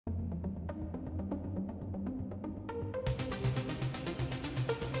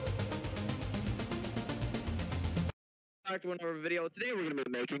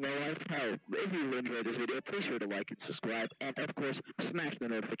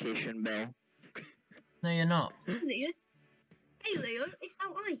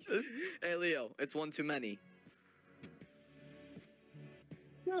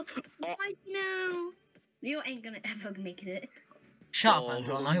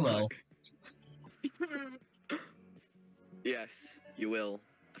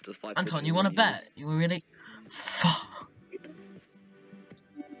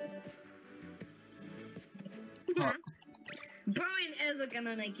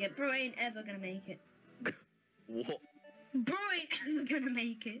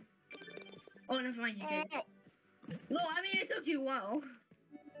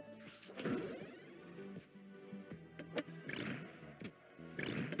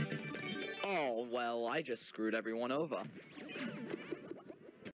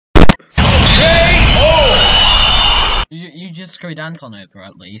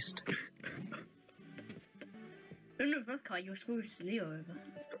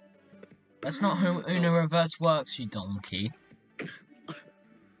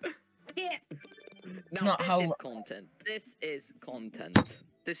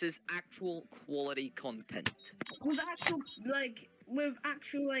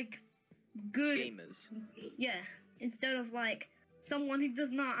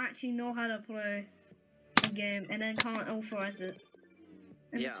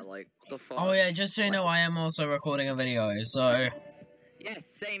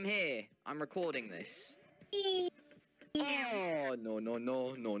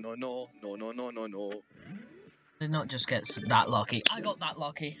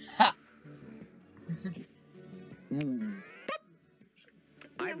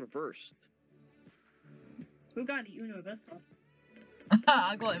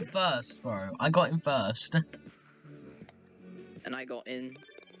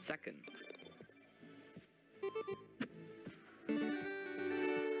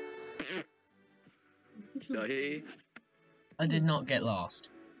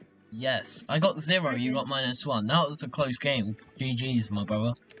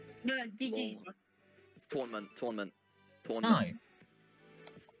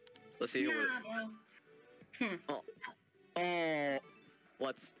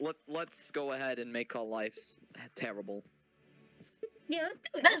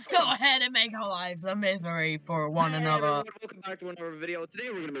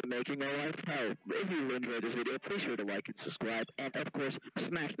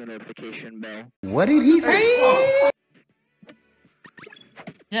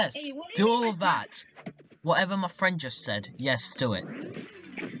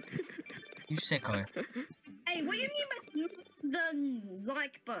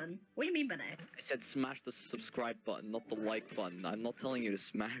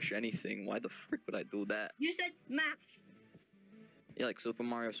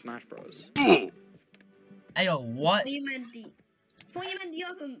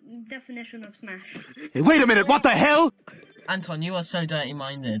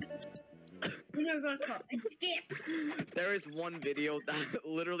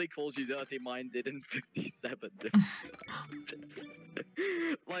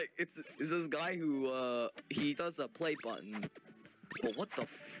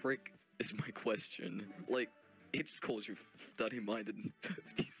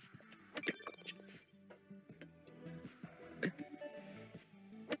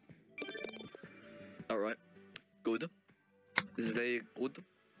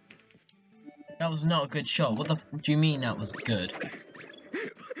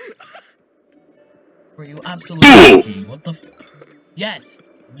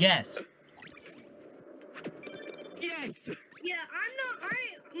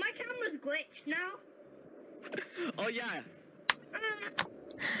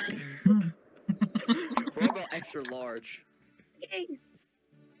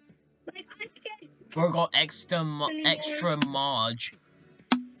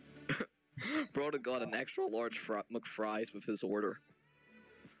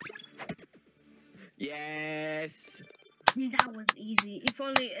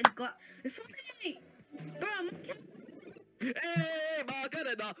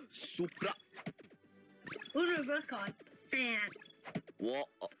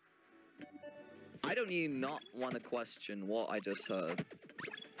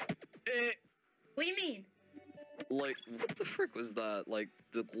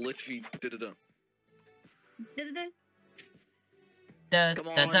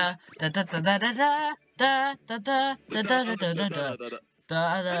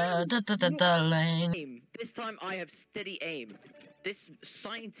This time I have steady aim. This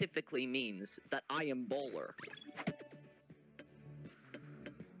scientifically means that I am bowler.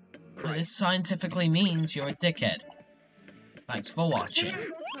 But this scientifically means you're a dickhead. Thanks for watching.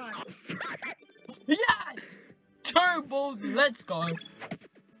 Yes! 2 balls, let's go.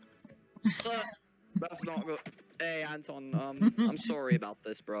 That's not good. Hey, Anton, I'm sorry about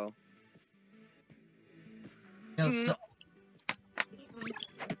this, bro. So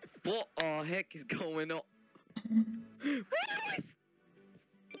What the heck is going on?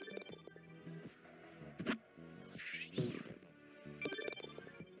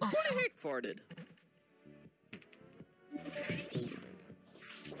 What the heck farted?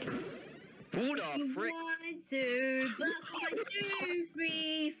 Who the frick? 1, 2,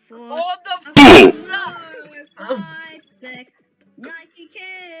 3, 4. what the 4, 5, 6, 90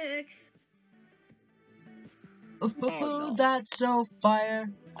 kicks. no. That's so fire.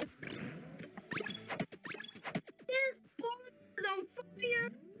 This ball is on fire.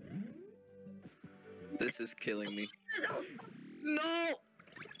 This is killing me. It's on fire. No!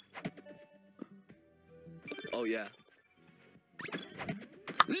 Oh yeah.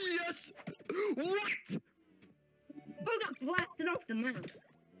 Yes! What? Bro got blasted off the map.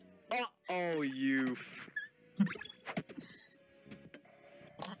 Oh, you.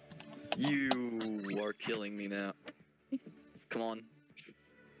 You are killing me now. Come on.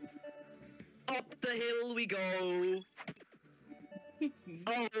 Up the hill we go.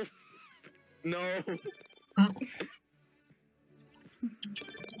 Oh. No.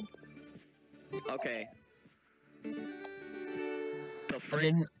 Okay. The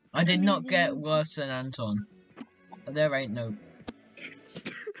frick? I did not get worse than Anton. There ain't no.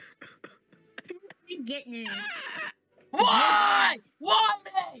 Get news. Why? Why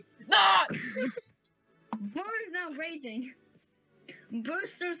me? No! Bro is now raging. Bro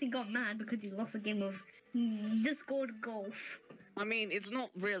seriously got mad because he lost a game of Discord golf. I mean, it's not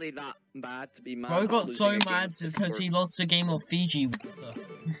really that bad to be mad. Bro about got losing so a game mad of because Discord. he lost a game of Fiji water.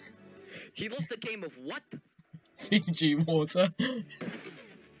 He lost a game of what? Fiji water.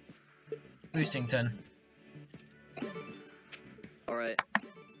 Boostington. Alright.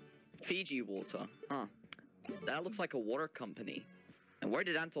 Fiji water. Huh. That looks like a water company. And where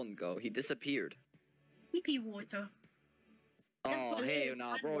did Anton go? He disappeared. PP water. That's Oh, what it hey, is,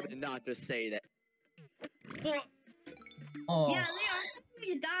 nah, I bro know. did not just say that. What? Oh, Yeah, Leon, that's where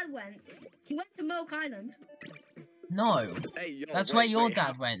your dad went. He went to Milk Island. no. Hey, yo, That's wait, where your wait,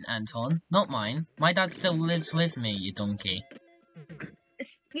 dad went, Anton. Not mine. My dad still lives with me, you donkey.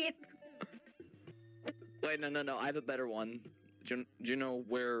 Skip. Wait, no, I have a better one. Do you know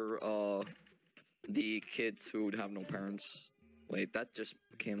where, the kids who would have no parents? Wait, that just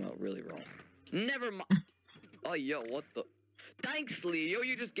came out really wrong. Never mind. Oh, yo, what the? Thanks, Leo.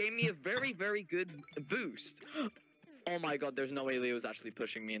 You just gave me a very, very good boost. Oh my god, there's no way Leo's actually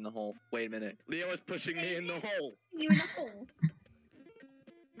pushing me in the hole. Wait a minute. Leo is pushing me in the hole. You're in a hole.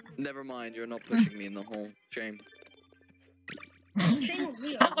 Never mind, you're not pushing me in the hole. Shame. Shame on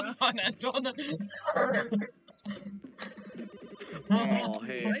Leo, bro. Come on, Anton. Oh,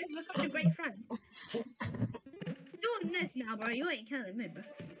 hey. Bro, you're such a great friend. Doing this now, bro. You ain't killing me, bro.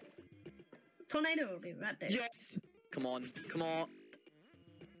 Tornado will be right there. Yes! Come on, come on.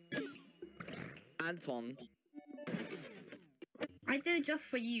 Anton. I did it just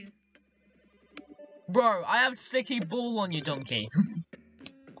for you. Bro, I have sticky ball on you, donkey.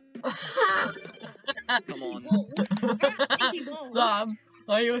 Come on. Sticky ball. Sam,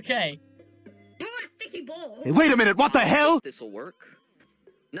 are you okay? Bro, sticky ball. Hey, wait a minute, what the hell? This'll work.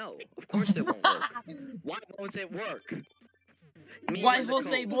 No, of course it won't work. Why won't it work? Me Why and the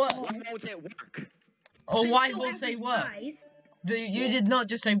Jose code. work? Why won't it work? Or But why still Jose average work? size. You did not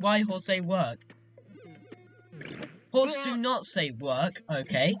just say why Jose work. Horse do not say work,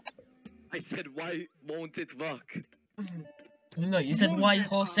 okay? I said, why won't it work? No, you said why Won't that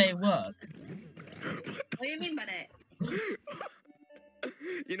Jose work? work. What do you mean by that?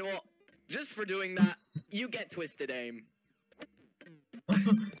 You know what? Just for doing that, you get twisted aim.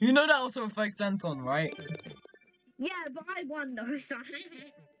 You know that also affects Anton, right? Yeah, but I won though, so.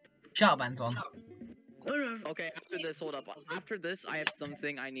 Shut up, Anton. Okay, after this, hold up. After this, I have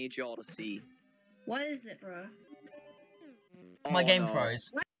something I need y'all to see. What is it, bro? My Oh, game no.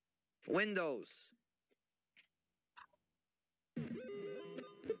 froze. Windows.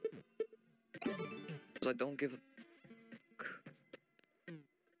 Because I don't give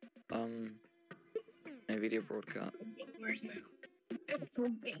a... a video broadcast. Where's now?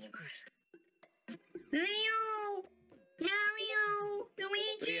 Leo! Mario!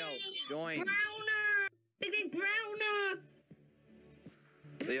 Luigi! Leo, join. Browner! Baby Browner!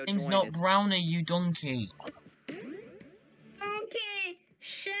 Leo, Thing's join not it. brownie, you donkey. Okay,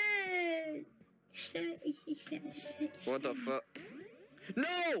 shit. What the fuck?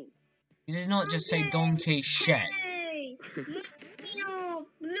 No! You did not just say donkey shit. Hey, Mario,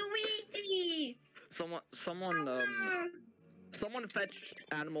 Luigi. Someone fetched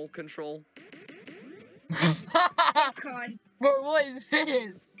animal control. God. Bro, what is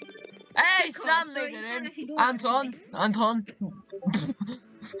this? Hey, God, Sam so making you can't in. actually do Anton, Anton.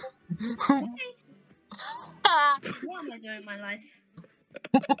 What am I doing in my life?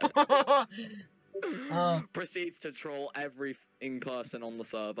 Proceeds to troll every person on the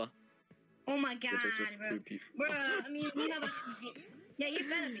server. Oh my god, Which is just bro. 2 people. Bro, I mean, you have a... Yeah, you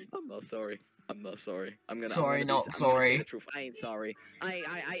better be. I'm not sorry. I'm not sorry. Sorry, I'm not gonna sorry. say the truth. I ain't sorry.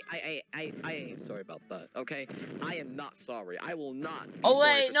 I ain't sorry about that. Okay, I am not sorry. I will not. be Oh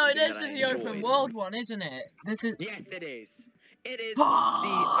sorry wait, for no, something this that is I the open enjoyed. world one, isn't it? This is. Yes, it is. It is Oh, the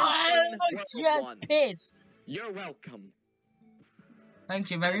I'm open just world one. pissed. You're welcome.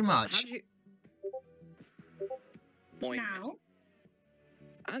 Thank you very Anton, much. how did you... Boink. Now,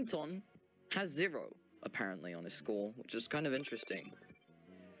 Anton has 0 apparently on his score, which is kind of interesting.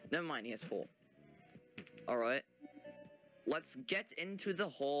 Never mind, he has 4. Alright. Let's get into the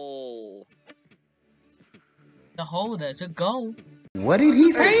hole. The hole, there's a goal. What did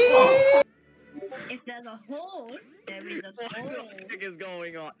he say? if there's a hole, there is a What hole. the heck is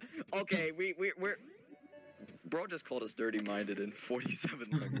going on? Okay, we're... Bro just called us dirty-minded in 47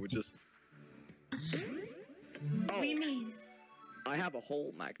 languages. What do you mean? I have a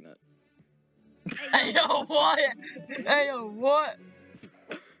hole magnet. Hey yo, what? Hey yo, what?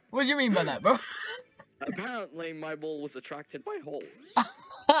 What do you mean by that, bro? Apparently, my ball was attracted by holes.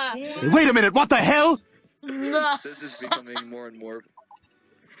 Hey, wait a minute, what the hell? Nah. This is becoming more and more...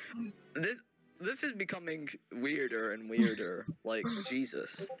 This is becoming weirder and weirder. Like,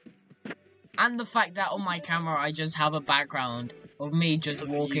 Jesus. And the fact that on my camera I just have a background of me just Of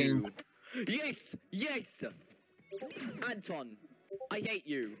walking. you. Yes! Yes! Anton, I hate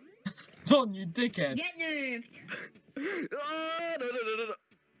you. Don, you dickhead. Get moved. Oh, no.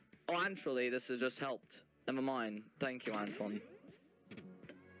 Oh, actually, this has just helped. Never mind. Thank you, Anton.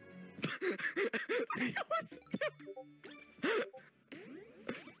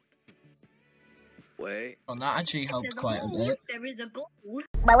 Wait. Oh, that actually helped There's a quite a hole, bit. there is a goal.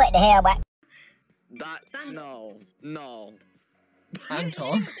 But what the hell, what? That... No. No.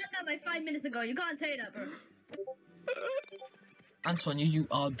 Anton. You said that like 5 minutes ago. You can't say that, bro. Anton, you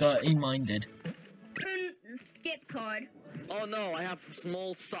are dirty-minded. Skip card. Oh no, I have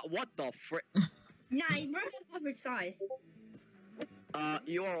small what the frick? Nah, he's running average size.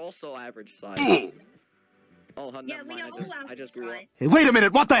 You are also average size. Oh, Yeah, never we mind. are all I just average grew up. size. Hey, wait a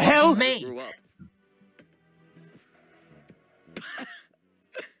minute, what the hell? I Me. just grew up.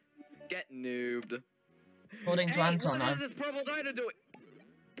 Get noobed. According to Hey, Anton, what I'm... is this purple dino doing?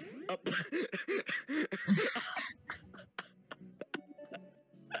 Up.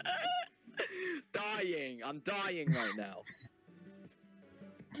 Dying. I'm dying right now.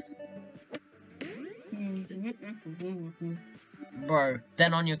 Bro,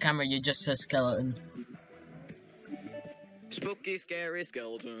 then on your camera you're just a skeleton. Spooky, scary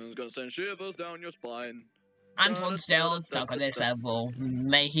skeletons gonna send shivers down your spine. Anton's still stuck on this level.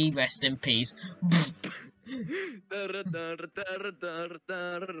 May he rest in peace.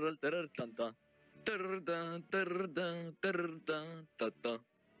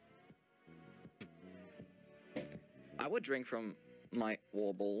 I would drink from my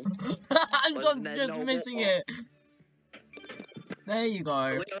wobble. Anton's there's just no missing ball. it. There you go.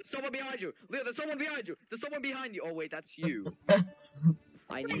 Leo, there's someone behind you! Leo, there's someone behind you! There's someone behind you! Oh wait, that's you.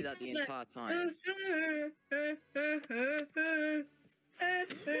 I knew that the entire time.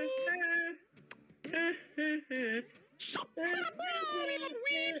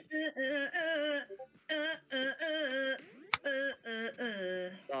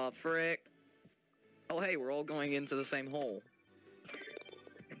 Frick. Oh hey, we're all going into the same hole.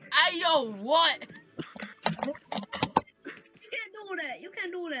 Hey yo, what? You can't do that. You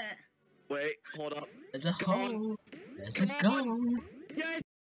can't do that. Wait, hold up. There's a Come on. hole. There's Come a on. goal. Yes!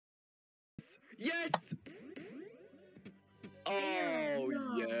 Yes! Oh,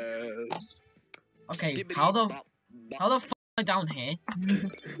 yes. Okay, Skibbity how the bop, bop. f am I down here?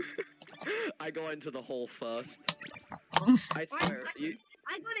 I go into the hole first. I swear, I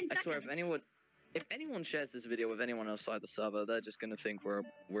got in I swear, second. if anyone shares this video with anyone outside the server, they're just gonna think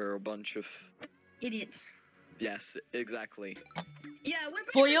we're a bunch of Idiots. Yes, exactly. Yeah, we're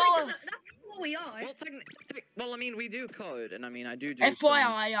For basically your- that's what we are. Well, I mean, we do code, and I mean, I do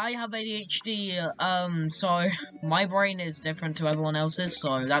FYI, I have ADHD, so my brain is different to everyone else's,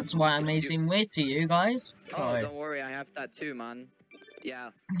 so that's why I may seem weird to you guys. So Oh, don't worry, I have that too, man. Yeah.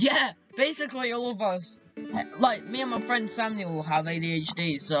 yeah, basically all of us, like me and my friend Samuel have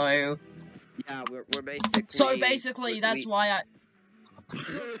ADHD, so Yeah, we're basically. that's why I.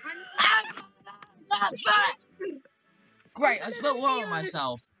 Great, I spilled water on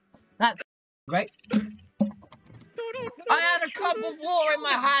myself. That's great. I had a cup of water in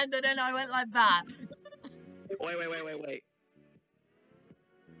my hand and then I went like that. Wait.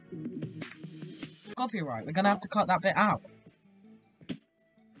 Copyright, we're gonna have to cut that bit out.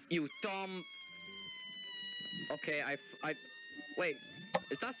 You dumb. Okay, I. Wait,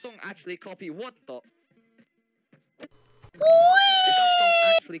 is that song actually copy? What the? Is that song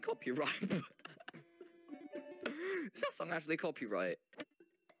actually copyright? Is that song actually copyright?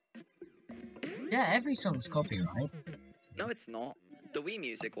 Yeah, every song's copyright. No, it's not. The Wii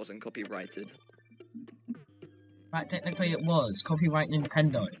music wasn't copyrighted. Right, technically it was. Copyright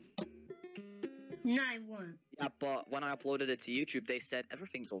Nintendo. No, it won't. Yeah, but when I uploaded it to YouTube, they said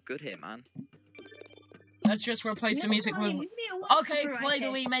everything's all good here, man. Let's just replace the music with... Okay, play the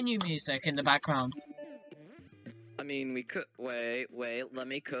Wii menu music in the background. I mean, we could. Wait, let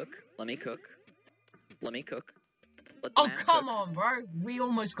me cook. Let Oh, man come cook. on, bro. We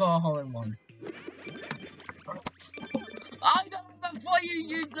almost got a hole-in-one. I don't before you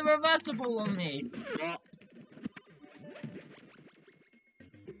use the reversible on me. What?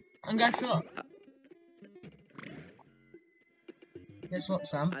 And guess what? Guess what,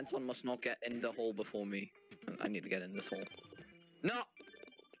 Sam? Anton must not get in the hole before me. I need to get in this hole. No!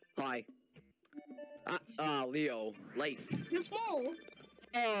 Hi. Leo. Late. You're small.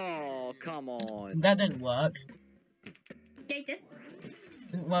 Oh, come on. That didn't work. Jason,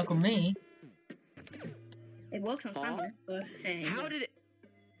 Didn't work on me. it works on Huh? Simon. So, hey. How did it...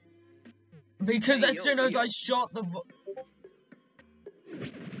 Because Hey, as soon as yo. I shot the...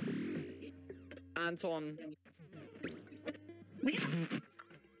 Anton... We have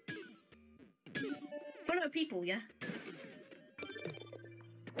follow people, yeah.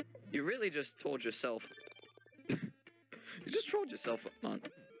 You really just told yourself... you just trolled yourself, man.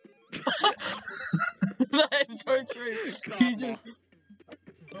 That is so true. Come You just- on.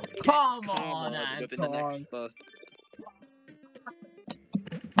 Come Come on, within the next Anton. first.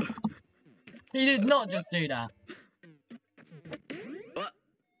 He did not just do that. But...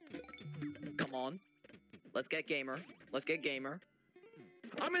 Come on. Let's get gamer.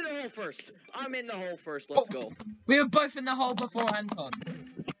 I'm in the hole first. Let's go. We were both in the hole before Anton.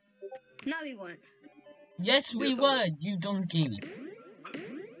 No, we won't. Yes, we Yes, I were, you donkey.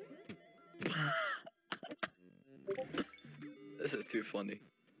 This is too funny.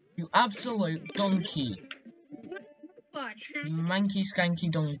 You absolute donkey. But Manky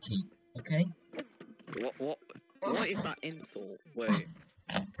skanky donkey. Okay? What is that insult? Wait.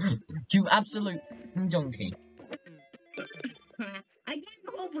 You absolute donkey. I got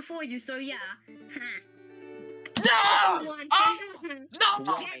the hole before you, so yeah. No! One. Oh! No!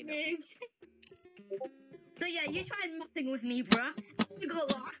 Why? Get moved. So yeah, you tried messing with me, bruh. You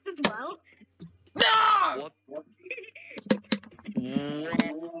got lost as well. No! What?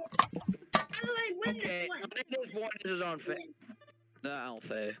 How do I win Okay, this one? this is unfair. Not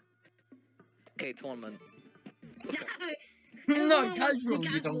unfair. Okay, tournament. No. No, Everyone wants to casual, you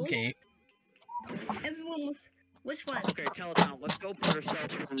casual. donkey. Everyone was. Which one? Okay, tell us now. Let's go put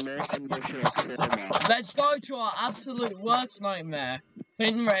ourselves through more emotional trauma. Let's go to our absolute worst nightmare.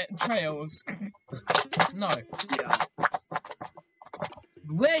 Thin red trails. No. Yeah.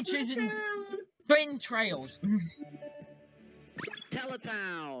 We're choosing thin trails.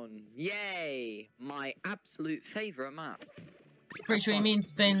 Teletown! Yay! My absolute favorite map. Pretty sure you mean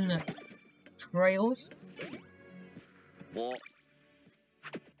thin trails? What?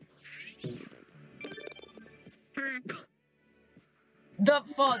 That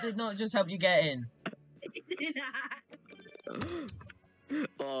fart did not just help you get in.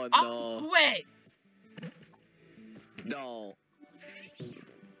 Oh no. Oh, wait! No.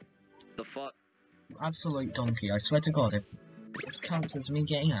 The fuck? Absolute donkey, I swear to God, if this counts as me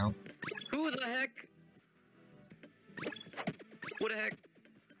getting out. Who the heck? What the heck?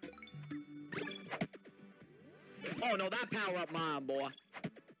 Oh no, that power up mine, boy.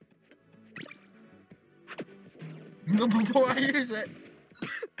 Not before I use it.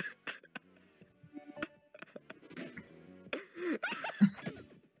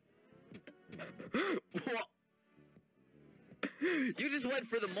 What? You just went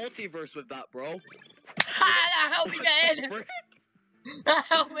for the multiverse with that, bro. Ha, help me get in!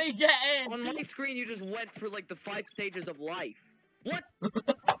 Help me get in! On my screen, you just went for like the 5 stages of life. What? No!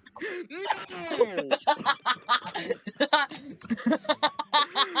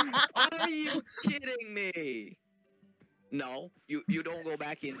 Are you kidding me? No, you don't go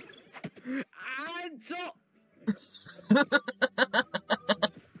back in. I don't.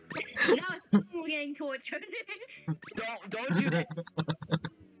 Now we're getting tortured. Don't you?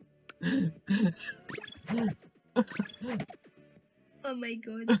 Oh my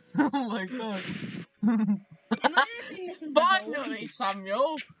god. Oh my god. Imagine if we missed the Finally, goal.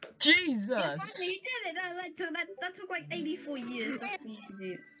 Samuel! Yeah, Jesus! finally, you did it. That took like 84 years. That's what you should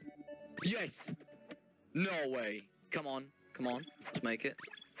do. Yes. No way. Come on. Let's make it.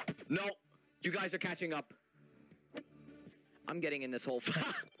 No, you guys are catching up. I'm getting in this hole.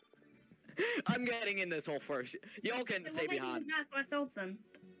 I'm getting in this hole first. Y'all can stay behind. That's what I thought then.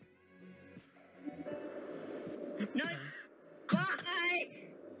 No,